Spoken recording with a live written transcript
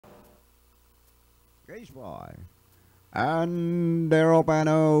Cage Boy. And they're open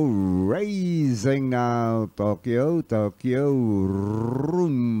now, raising now Tokyo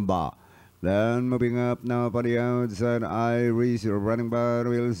Rumba. Then moving up now for the outside, Iris running by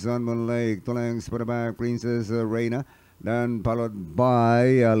Wilson Moon Lake, two lengths for the back, Princess Reina. Then followed by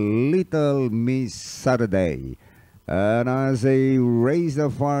a Little Miss Saturday. And as they raise the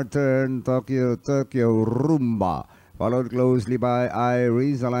far turn, Tokyo Rumba. Followed closely by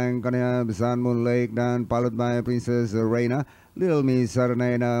Iris, Alankanya, Sun Moon Lake, then followed by Princess Reina. Little Miss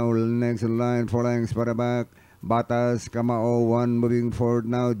Saturday now, next in line, 4 lengths for the back. Batas, Kamao, 1 moving forward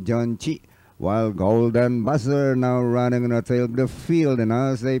now, John Chi. While Golden Buzzer now running on the tail of the field, and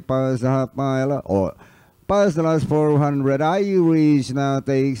as they pass the half mile, or past the last 400, Iris now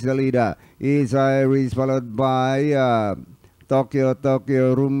takes the leader. It's Iris followed by Tokyo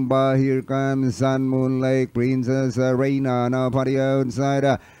Rumba. Here comes Sun Moon Lake, Princess Reina now for the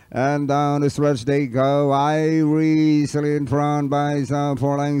outside. And down the stretch they go. Iris in front by some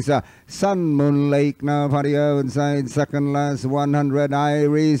 4 lengths. Sun Moon Lake now for the outside. Second last 100.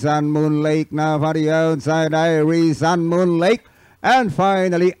 Iris, Sun Moon Lake now for the outside. Iris, Sun Moon Lake. And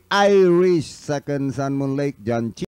finally, Iris second, Sun Moon Lake, John Chi.